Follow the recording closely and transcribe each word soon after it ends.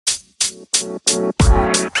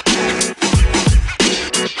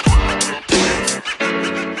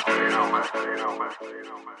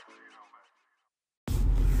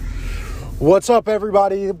What's up,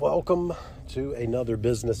 everybody? Welcome to another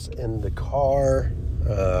Business in the Car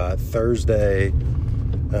Thursday.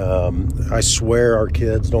 I swear our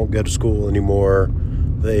kids don't go to school anymore.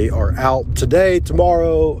 They are out today,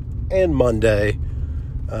 tomorrow, and Monday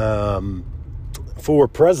for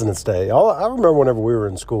President's Day. I remember whenever we were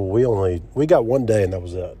in school, we got one day and that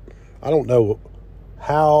was it. I don't know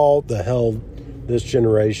how the hell this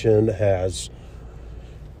generation has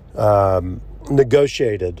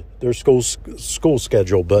negotiated their school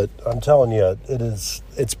schedule, but I'm telling you,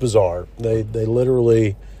 it's bizarre. They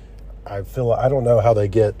literally, I don't know how they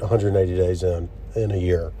get 180 days in a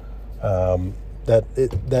year.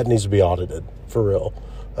 That needs to be audited for real,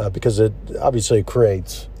 because it obviously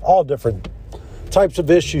creates all different types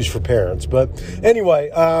of issues for parents. But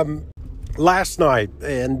anyway, last night,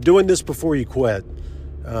 and doing this before you quit,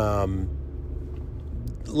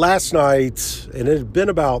 last night, and it had been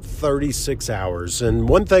about 36 hours. And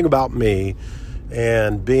one thing about me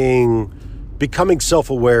and becoming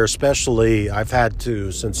self-aware, especially I've had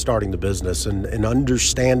to since starting the business, and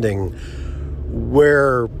understanding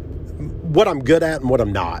what I'm good at and what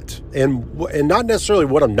I'm not. And not necessarily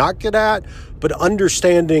what I'm not good at, but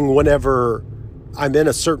understanding whenever I'm in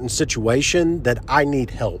a certain situation that I need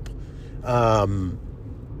help. And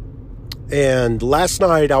last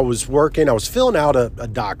night I was filling out a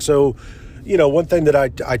doc. So, one thing that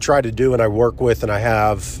I try to do and I work with, and I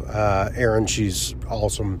have Erin, she's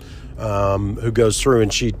awesome, who goes through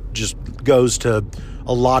and she just goes to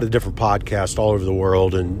a lot of different podcasts all over the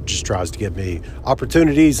world and just tries to get me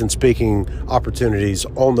opportunities and speaking opportunities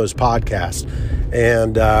on those podcasts.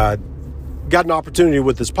 And got an opportunity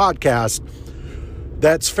with this podcast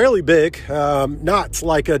that's fairly big, not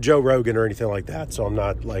like a Joe Rogan or anything like that. So I'm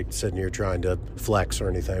not like sitting here trying to flex or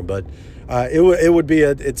anything, but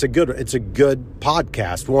it's a good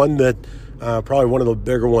podcast. One that probably one of the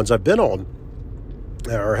bigger ones I've been on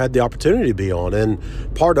or had the opportunity to be on. And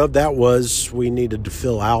part of that was we needed to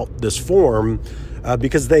fill out this form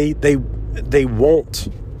because they want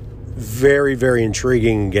very, very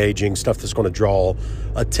intriguing, engaging stuff that's going to draw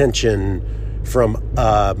attention from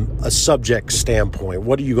a subject standpoint.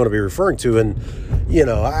 What are you going to be referring to? And,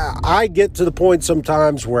 I get to the point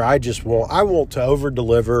sometimes where I want to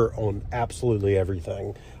over-deliver on absolutely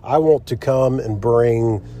everything. I want to come and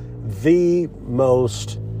bring the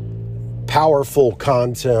most powerful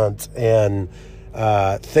content and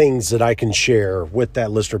things that I can share with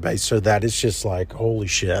that listener base so that it's just like, holy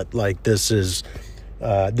shit, like this is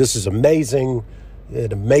amazing.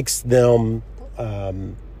 It makes them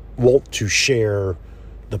want to share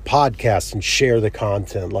the podcast and share the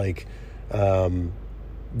content. Like,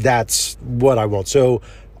 that's what I want. So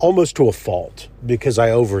almost to a fault because I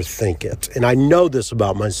overthink it. And I know this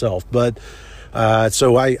about myself, but,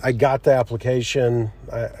 so I got the application.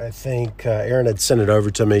 I think, Erin had sent it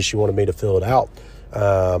over to me. She wanted me to fill it out,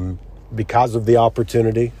 because of the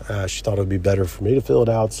opportunity. She thought it would be better for me to fill it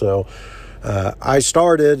out. So, I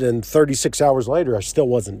started, and 36 hours later, I still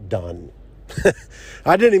wasn't done.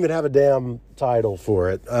 I didn't even have a damn title for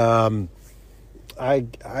it. I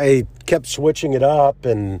kept switching it up,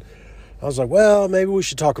 and I was like, well, maybe we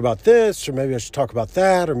should talk about this, or maybe I should talk about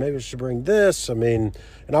that, or maybe I should bring this. And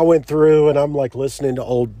I went through and I'm like listening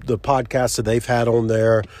to the podcasts that they've had on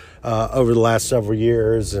there over the last several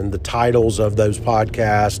years and the titles of those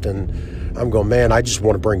podcasts. And I'm going, man, I just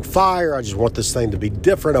want to bring fire. I just want this thing to be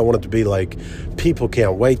different. I want it to be like people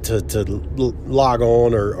can't wait to log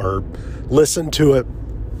on or listen to it.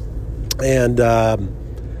 And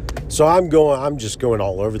so I'm just going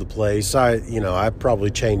all over the place. I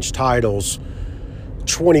probably changed titles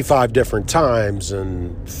 25 different times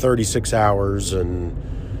in 36 hours and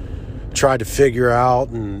tried to figure out.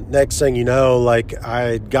 And next thing you know, like I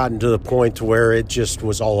had gotten to the point to where it just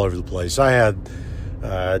was all over the place. I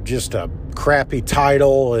had just a crappy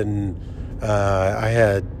title, and I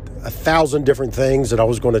had 1,000 different things that I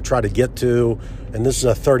was going to try to get to. And this is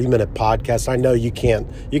a 30-minute podcast. I know you can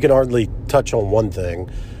hardly touch on one thing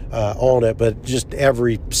on it, but just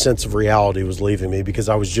every sense of reality was leaving me because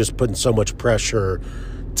I was just putting so much pressure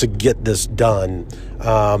to get this done.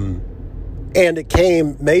 And it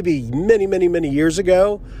came maybe many, many, many years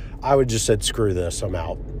ago. I would just said, screw this, I'm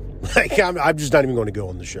out. Like, I'm just not even going to go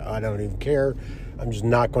on the show. I don't even care. I'm just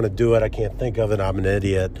not going to do it. I can't think of it. I'm an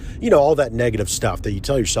idiot. All that negative stuff that you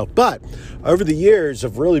tell yourself. But over the years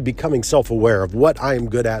of really becoming self-aware of what I am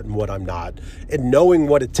good at and what I'm not, and knowing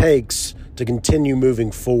what it takes to continue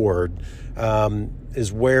moving forward,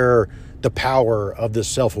 is where the power of this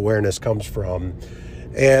self-awareness comes from.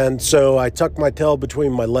 And so I tuck my tail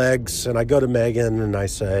between my legs and I go to Megan and I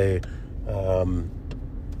say,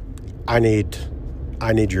 I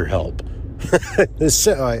need your help.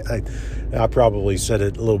 I probably said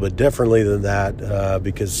it a little bit differently than that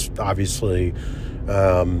because obviously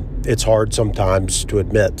it's hard sometimes to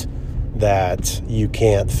admit that you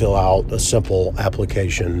can't fill out a simple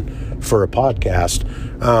application for a podcast.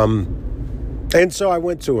 And so I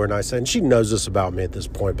went to her and I said, and she knows this about me at this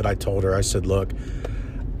point, but I told her, I said, look,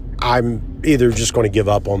 I'm either just going to give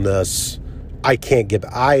up on this.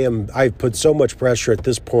 I've put so much pressure at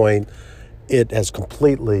this point. It has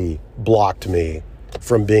completely blocked me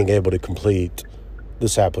from being able to complete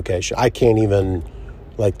this application. I can't even,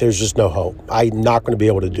 there's just no hope. I'm not going to be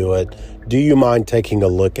able to do it. Do you mind taking a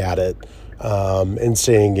look at it and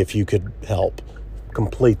seeing if you could help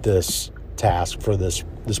complete this task for this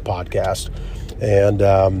podcast?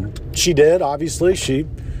 And she did, obviously. She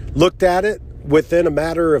looked at it within a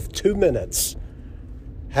matter of 2 minutes,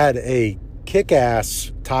 had a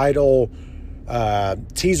kick-ass title,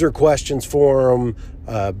 teaser questions for them,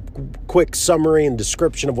 quick summary and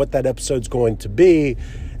description of what that episode's going to be,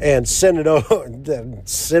 and sent it over.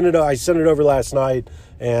 I sent it over last night,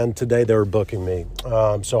 and today they were booking me.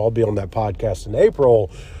 So I'll be on that podcast in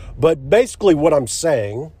April. But basically what I'm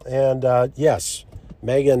saying, and yes,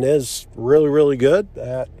 Megan is really, really good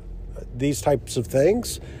at these types of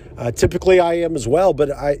things. Typically I am as well,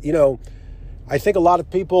 but I think a lot of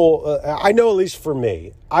people, I know at least for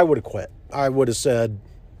me, I would have quit. I would have said,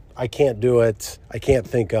 I can't do it. I can't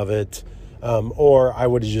think of it. Or I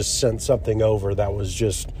would have just sent something over that was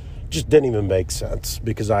just didn't even make sense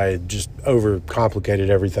because I had just overcomplicated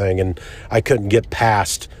everything and I couldn't get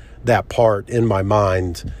past that part in my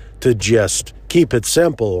mind to just keep it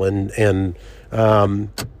simple. And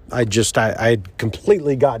I'd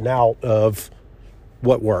completely gotten out of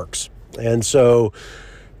what works. And so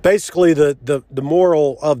basically the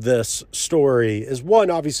moral of this story is, one,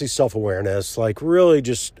 obviously self-awareness, really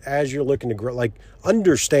just as you're looking to grow,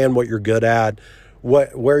 understand what you're good at,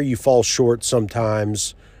 where you fall short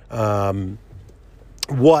sometimes,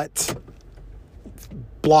 what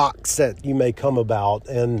blocks that you may come about.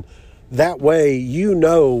 And that way,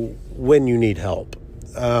 when you need help.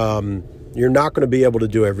 You're not going to be able to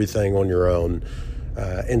do everything on your own.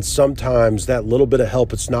 And sometimes that little bit of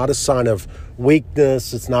help, it's not a sign of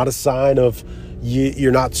weakness. It's not a sign of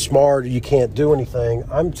you're not smart, you can't do anything.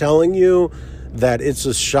 I'm telling you that it's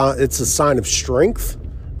a sign of strength.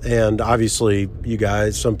 And obviously, you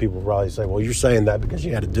guys, some people probably say, well, you're saying that because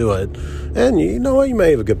you had to do it. And you know what? You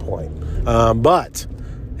may have a good point. But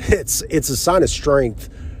it's a sign of strength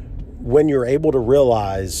when you're able to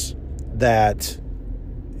realize that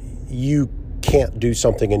you can't do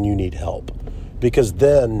something and you need help. Because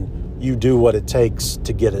then you do what it takes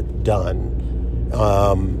to get it done.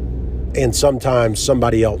 And sometimes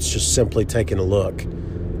somebody else just simply taking a look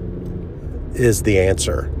is the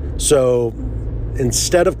answer. So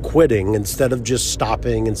instead of quitting, instead of just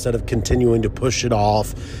stopping, instead of continuing to push it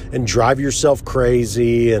off and drive yourself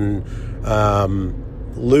crazy and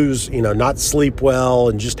not sleep well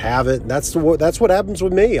and just have it. And that's what happens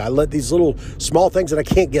with me. I let these little small things that I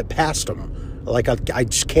can't get past them. I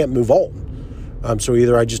just can't move on. So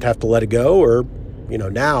either I just have to let it go or,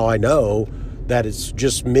 now I know that it's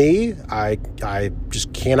just me. I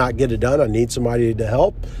just cannot get it done. I need somebody to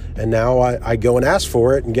help. And now I go and ask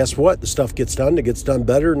for it. And guess what? The stuff gets done. It gets done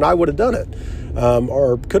better than I would have done it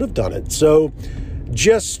or could have done it. So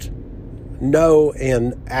just know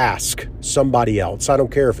and ask somebody else. I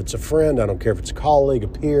don't care if it's a friend. I don't care if it's a colleague, a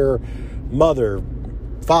peer, mother,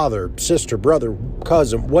 father, sister, brother,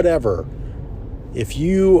 cousin, whatever. If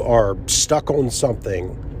you are stuck on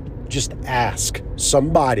something, just ask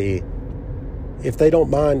somebody if they don't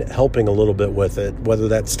mind helping a little bit with it, whether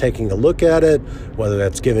that's taking a look at it, whether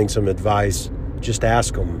that's giving some advice, just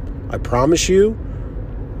ask them. I promise you,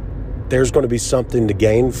 there's going to be something to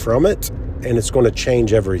gain from it, and it's going to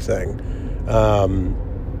change everything.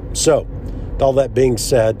 So, with all that being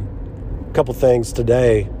said, a couple things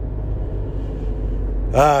today.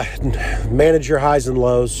 Manage your highs and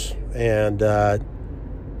lows. And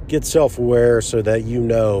get self-aware so that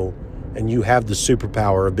and you have the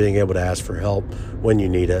superpower of being able to ask for help when you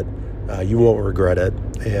need it. You won't regret it.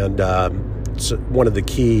 And it's one of the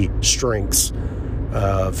key strengths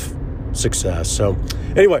of success. So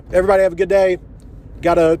anyway, everybody have a good day.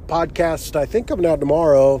 Got a podcast, I think, coming out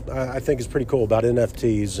tomorrow. I think it's pretty cool about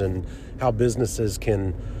NFTs and how businesses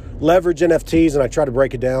can leverage NFTs, and I try to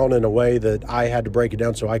break it down in a way that I had to break it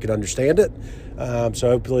down so I could understand it. So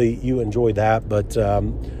hopefully you enjoyed that. But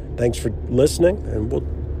thanks for listening, and we'll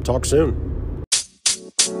Talk soon.